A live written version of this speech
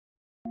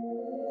दोस्तों,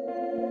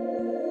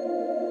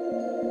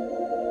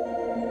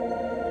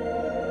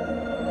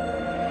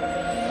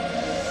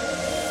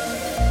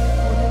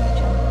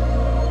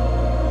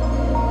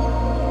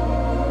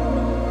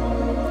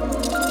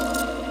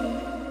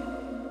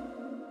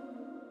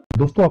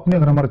 आपने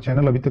अगर हमारा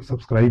चैनल अभी तक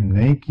सब्सक्राइब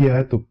नहीं किया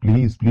है तो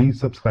प्लीज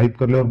सब्सक्राइब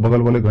कर ले और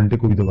बगल वाले घंटे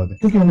को भी दबा दें,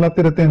 क्योंकि हम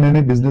लाते रहते हैं नए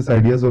नए बिजनेस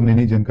आइडियाज और नई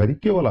नई जानकारी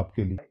केवल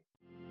आपके लिए।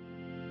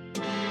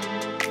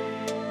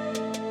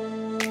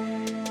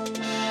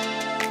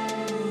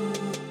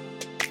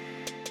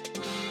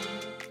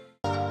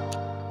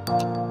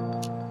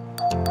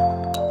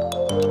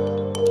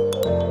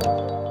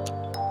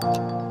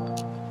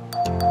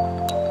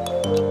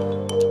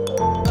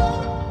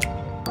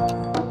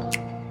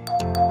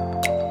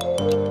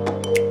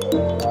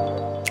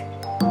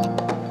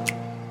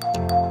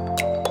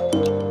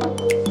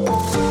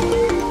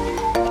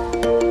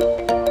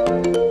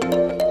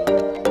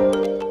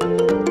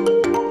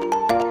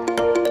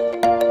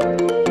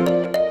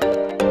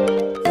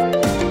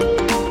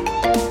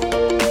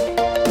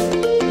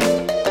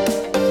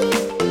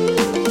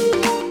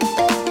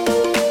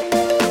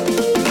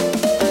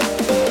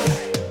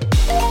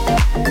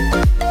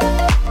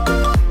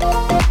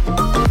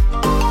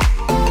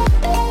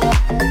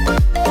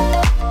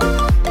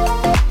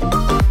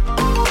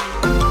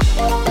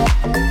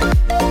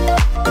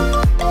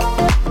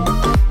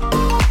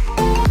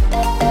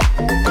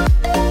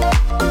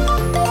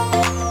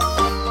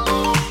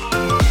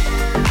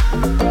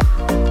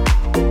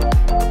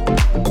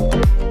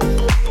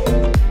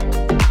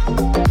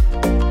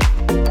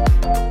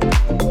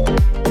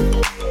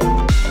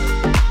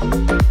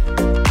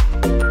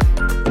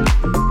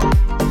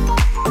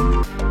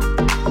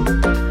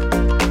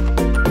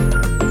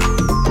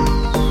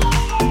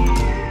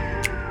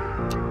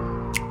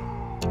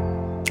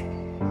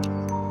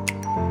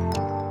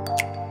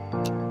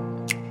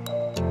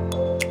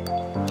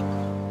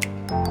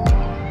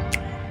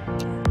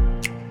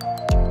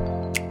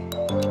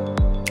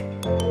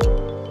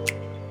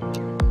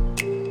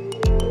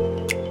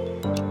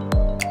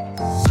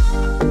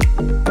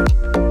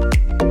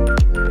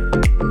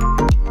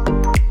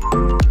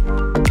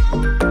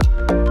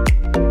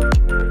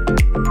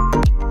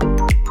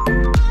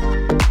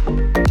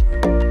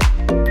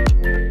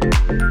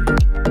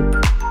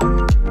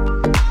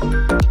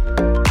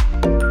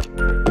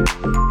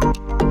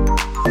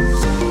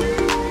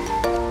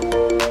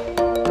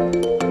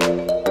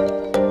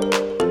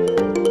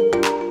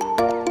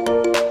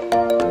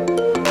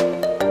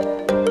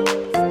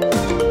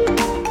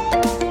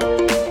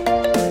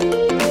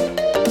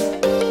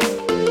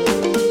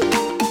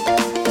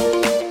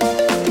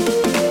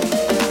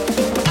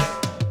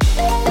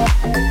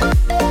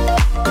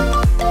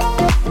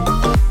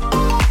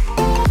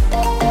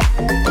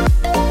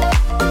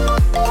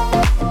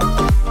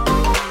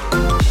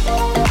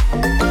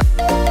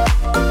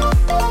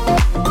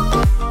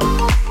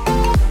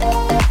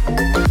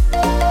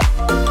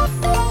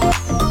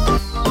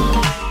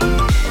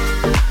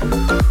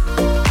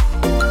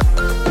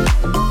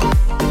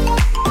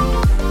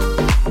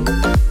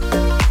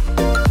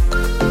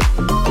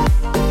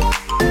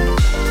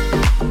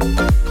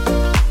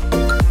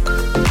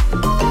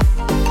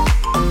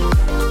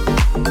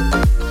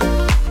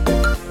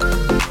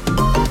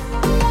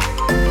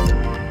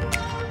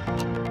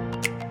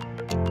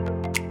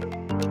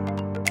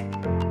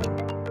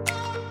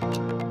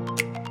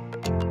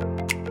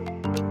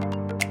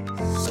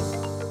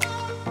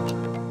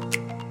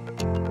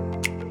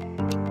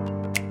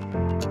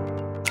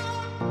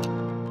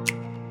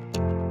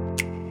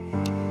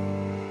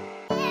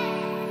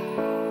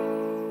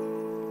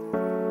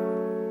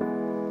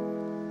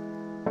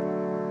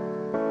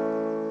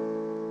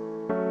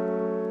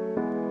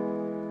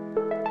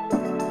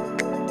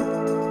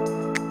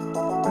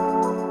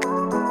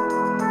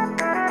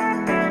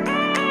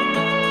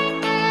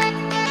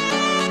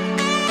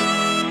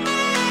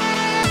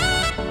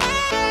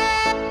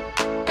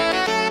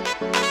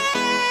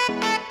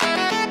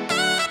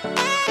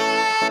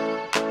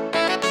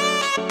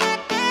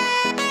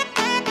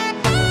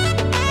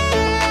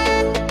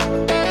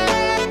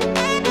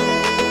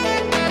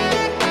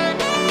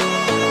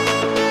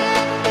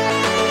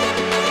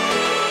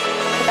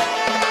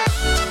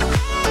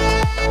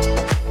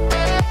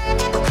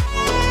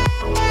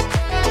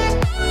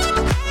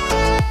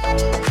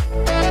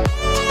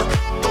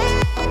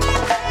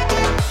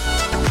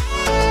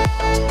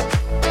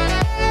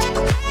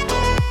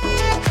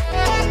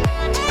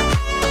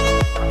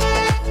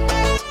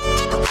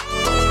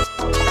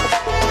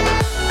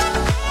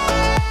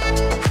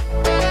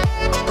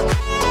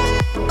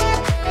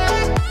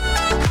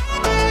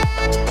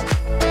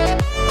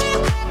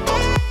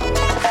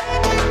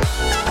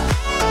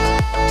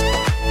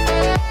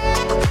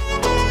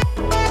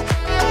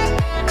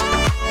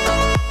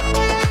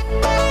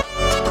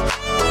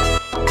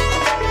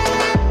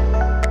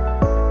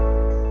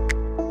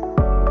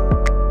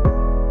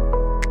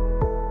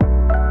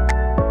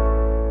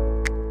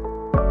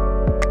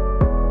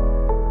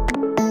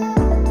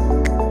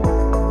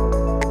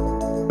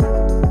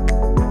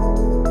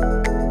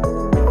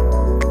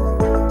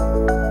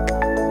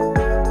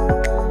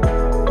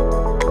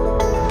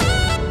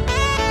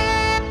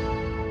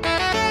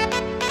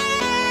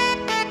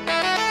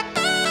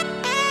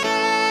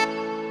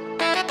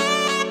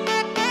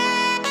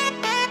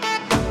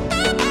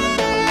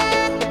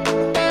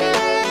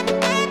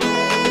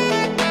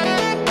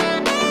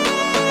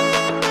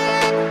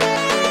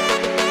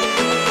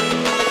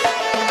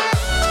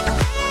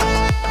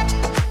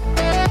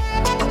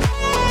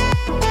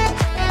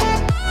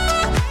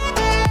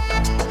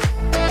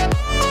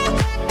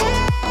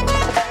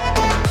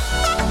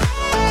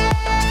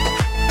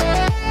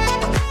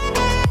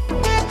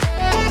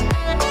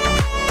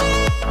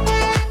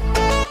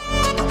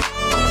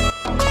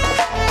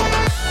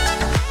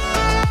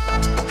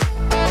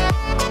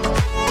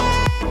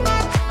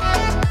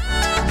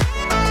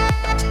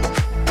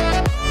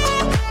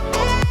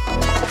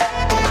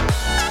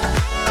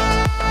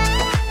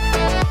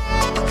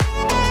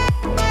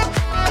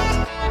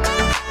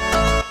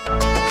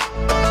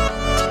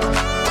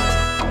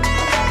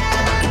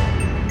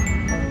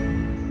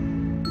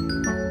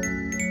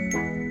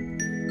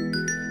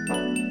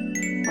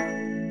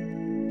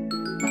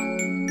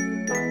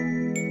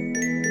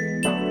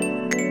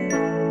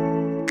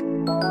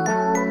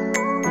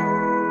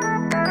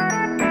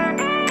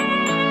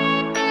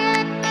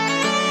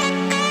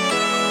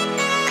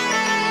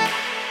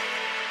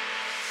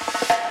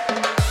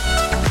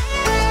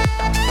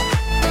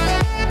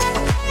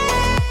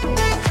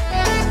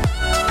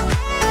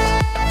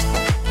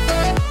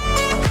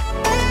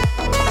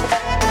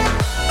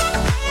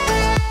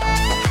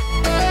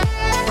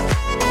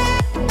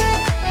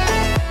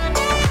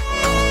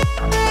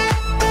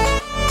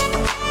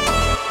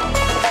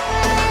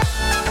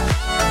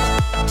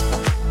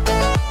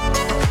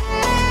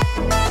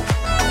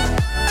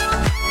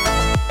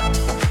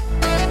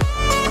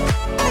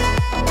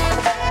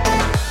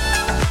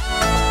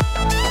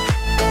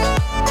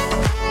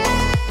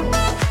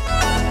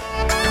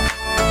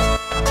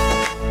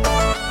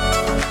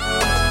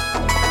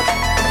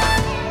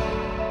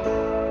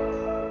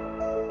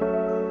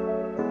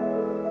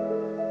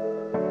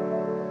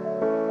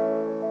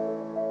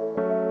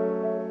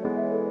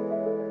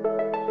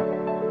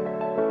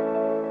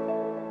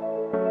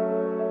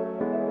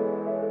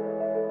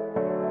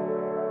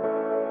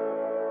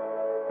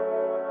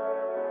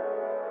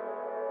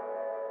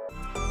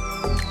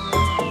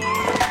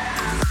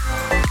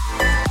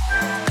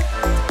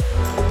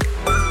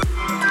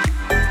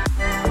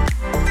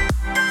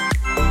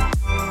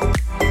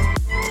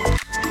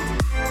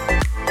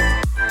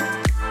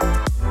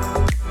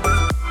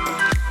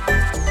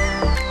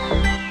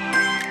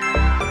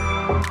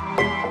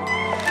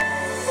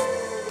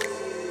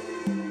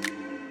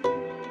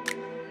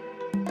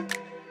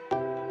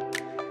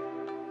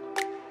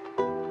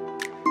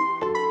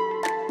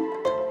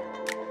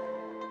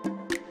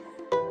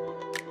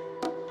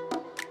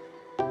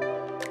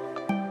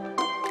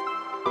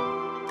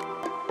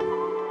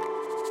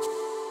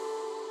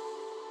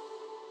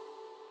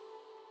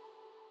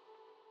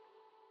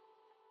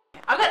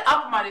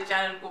 हमारे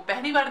चैनल को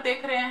पहली बार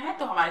देख रहे हैं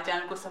तो हमारे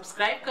चैनल को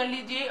सब्सक्राइब कर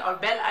लीजिए और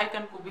बेल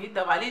आइकन को भी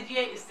दबा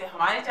लीजिए। इससे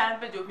हमारे चैनल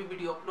पर जो भी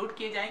वीडियो अपलोड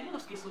किए जाएंगे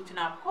उसकी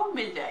सूचना आपको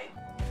मिल जाएगी।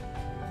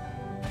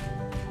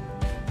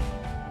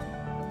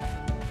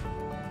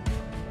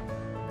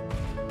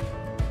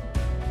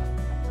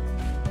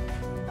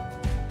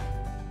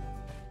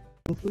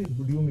 दोस्तों, इस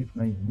वीडियो में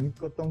इतना ही। उम्मीद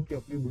करता हूँ कि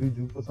आपको वीडियो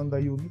जरूर पसंद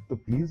आई होगी। तो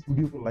प्लीज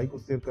वीडियो को लाइक और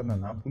शेयर करना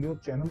ना भूलिए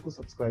और चैनल को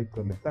सब्सक्राइब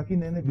कर लें ताकि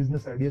नए नए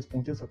बिजनेस आइडियाज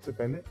पहुंचे सबसे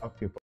पहले आपके पास।